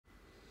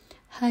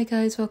Hi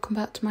guys, welcome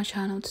back to my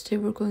channel. Today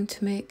we're going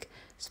to make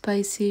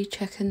spicy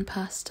chicken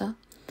pasta.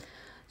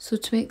 So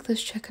to make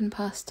this chicken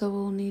pasta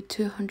we'll need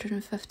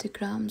 250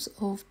 grams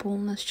of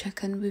boneless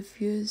chicken.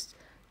 We've used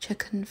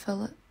chicken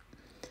fillet.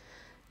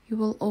 You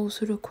will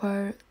also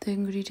require the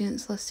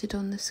ingredients listed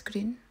on the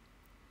screen.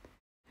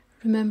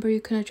 Remember,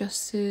 you can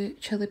adjust the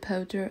chilli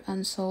powder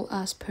and salt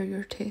as per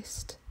your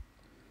taste.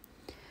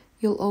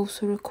 You'll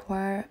also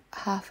require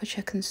half a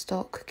chicken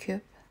stock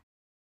cube,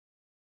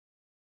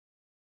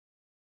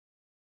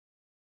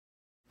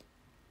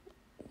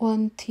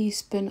 1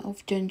 teaspoon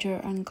of ginger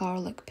and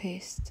garlic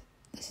paste.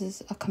 This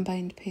is a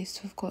combined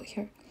paste we've got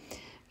here.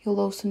 You'll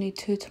also need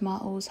 2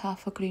 tomatoes,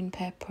 half a green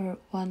pepper,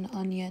 1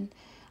 onion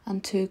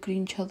and 2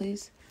 green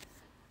chillies.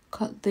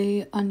 Cut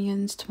the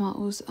onions,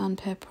 tomatoes and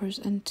peppers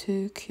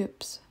into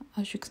cubes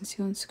as you can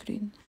see on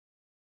screen.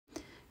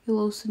 You'll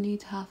also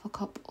need half a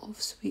cup of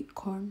sweet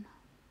corn.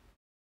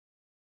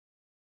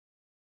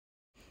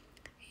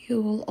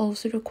 You will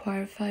also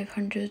require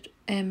 500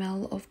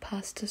 ml of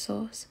pasta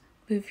sauce.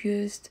 We've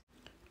used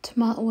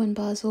tomato and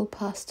basil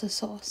pasta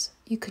sauce.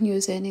 You can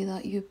use any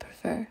that you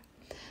prefer.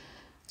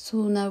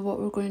 So now what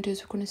we're going to do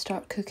is we're going to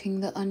start cooking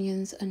the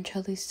onions and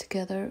chilies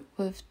together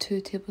with 2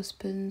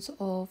 tablespoons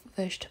of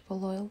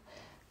vegetable oil.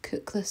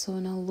 Cook this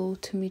on a low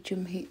to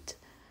medium heat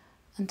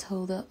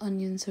until the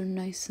onions are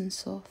nice and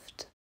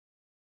soft.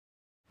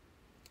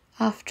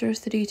 After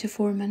 3 to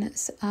 4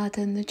 minutes, add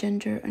in the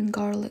ginger and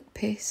garlic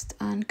paste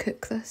and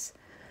cook this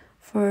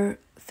for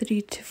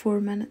 3 to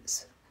 4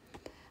 minutes.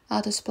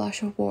 Add a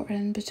splash of water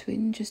in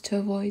between just to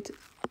avoid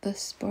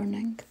this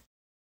burning.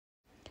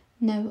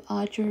 Now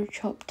add your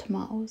chopped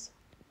tomatoes.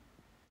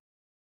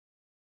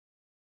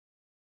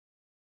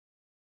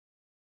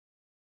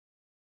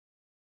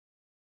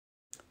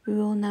 We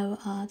will now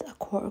add a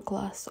 1/4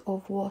 glass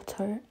of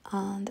water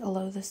and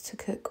allow this to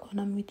cook on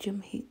a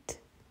medium heat.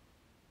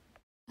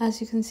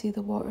 As you can see,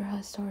 the water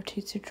has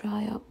started to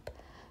dry up.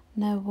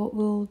 Now what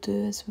we'll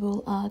do is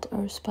we'll add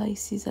our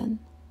spices in.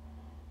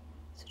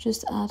 So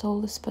just add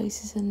all the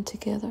spices in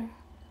together.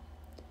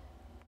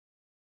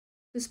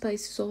 The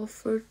spices off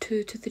for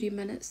 2 to 3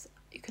 minutes.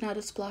 You can add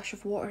a splash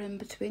of water in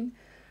between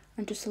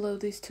and just allow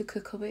these to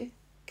cook away.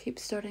 Keep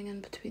stirring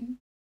in between.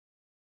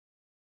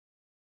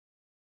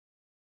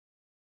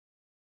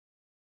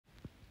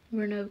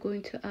 We're now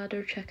going to add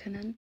our chicken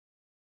in.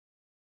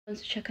 Once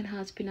the chicken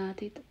has been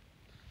added,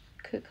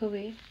 cook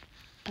away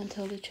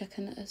until the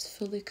chicken is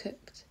fully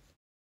cooked.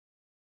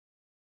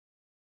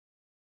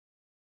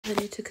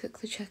 Continue to cook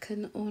the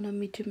chicken on a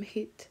medium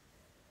heat.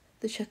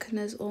 The chicken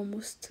is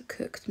almost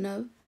cooked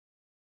now.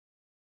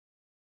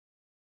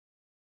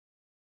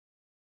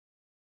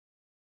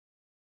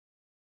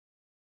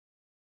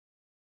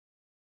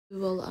 We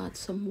will add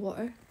some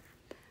water.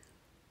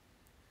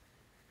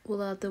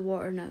 We'll add the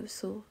water now,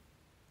 so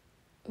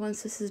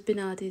once this has been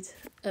added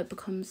it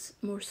becomes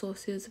more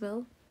saucy as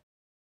well.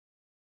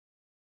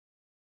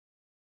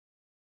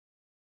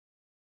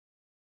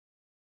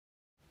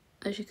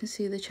 As you can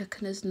see, the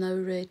chicken is now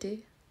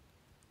ready.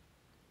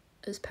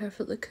 It's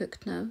perfectly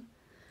cooked now.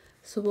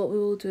 So what we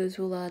will do is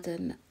we'll add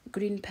in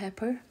green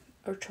pepper.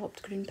 Our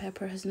chopped green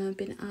pepper has now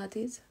been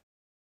added.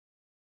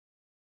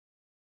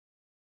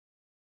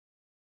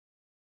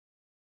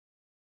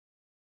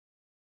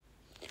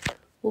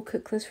 We'll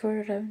cook this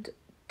for around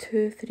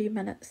 2-3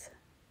 minutes.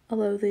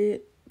 Allow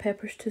the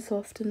peppers to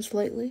soften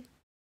slightly.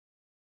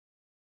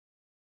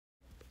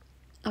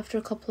 After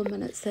a couple of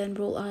minutes then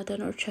we'll add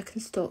in our chicken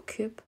stock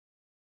cube.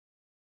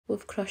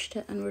 We've crushed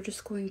it and we're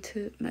just going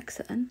to mix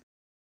it in.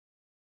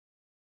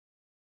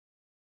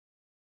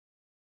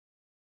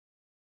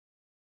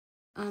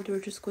 And we're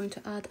just going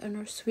to add in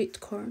our sweet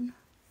corn.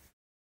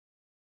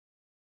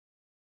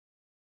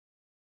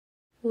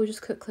 We'll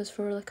just cook this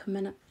for like a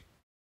minute.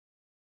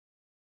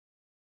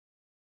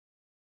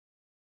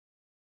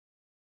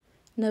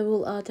 Now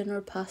we'll add in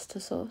our pasta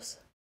sauce.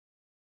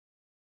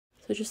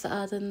 So just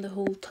add in the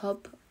whole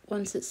tub.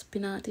 Once it's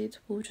been added,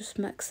 we'll just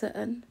mix it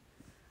in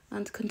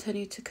and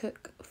continue to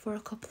cook for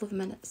a couple of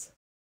minutes.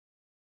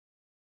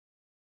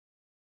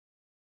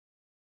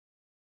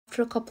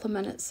 After a couple of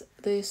minutes,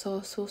 the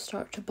sauce will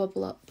start to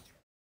bubble up.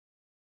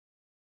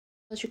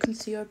 As you can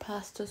see, our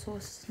pasta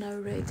sauce is now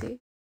ready.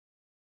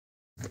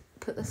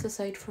 Put this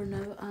aside for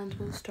now and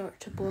we'll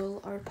start to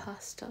boil our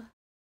pasta.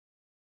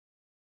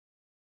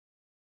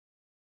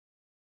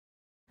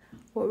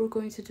 What we're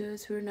going to do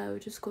is we're now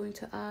just going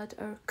to add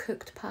our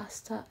cooked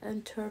pasta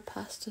into our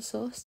pasta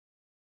sauce.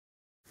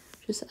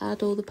 Just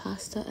add all the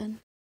pasta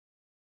in.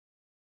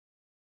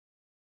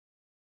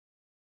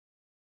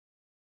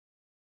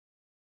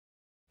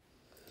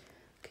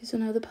 Okay, so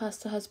now the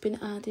pasta has been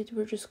added,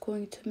 we're just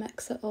going to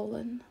mix it all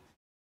in.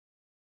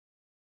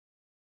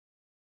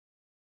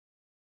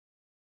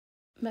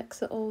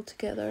 Mix it all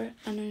together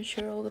and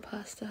ensure all the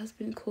pasta has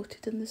been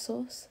coated in the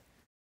sauce.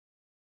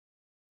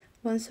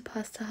 Once the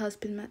pasta has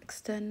been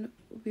mixed in,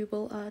 we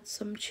will add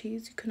some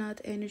cheese. You can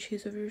add any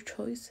cheese of your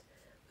choice.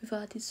 We've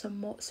added some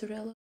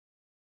mozzarella.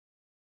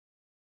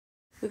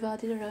 We've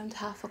added around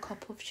half a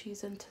cup of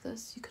cheese into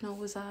this. You can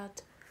always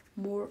add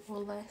more or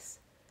less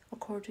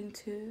according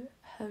to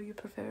how you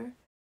prefer.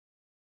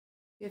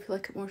 If you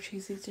like it more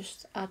cheesy,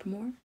 just add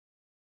more.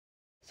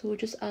 So we'll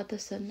just add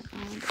this in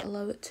and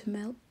allow it to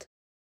melt.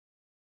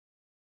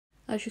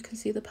 As you can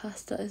see, the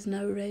pasta is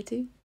now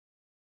ready.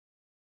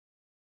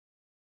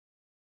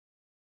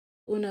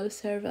 We'll now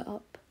serve it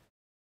up.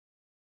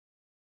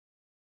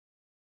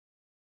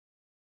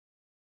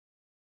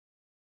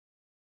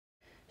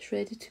 It's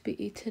ready to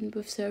be eaten.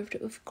 We've served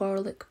it with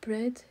garlic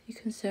bread. You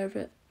can serve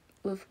it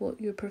with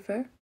what you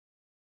prefer.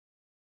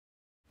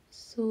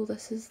 So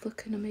this is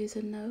looking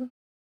amazing now.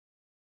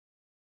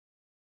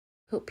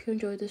 Hope you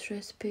enjoyed this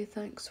recipe.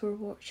 Thanks for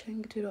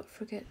watching. Do not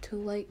forget to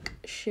like,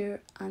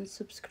 share and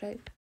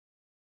subscribe.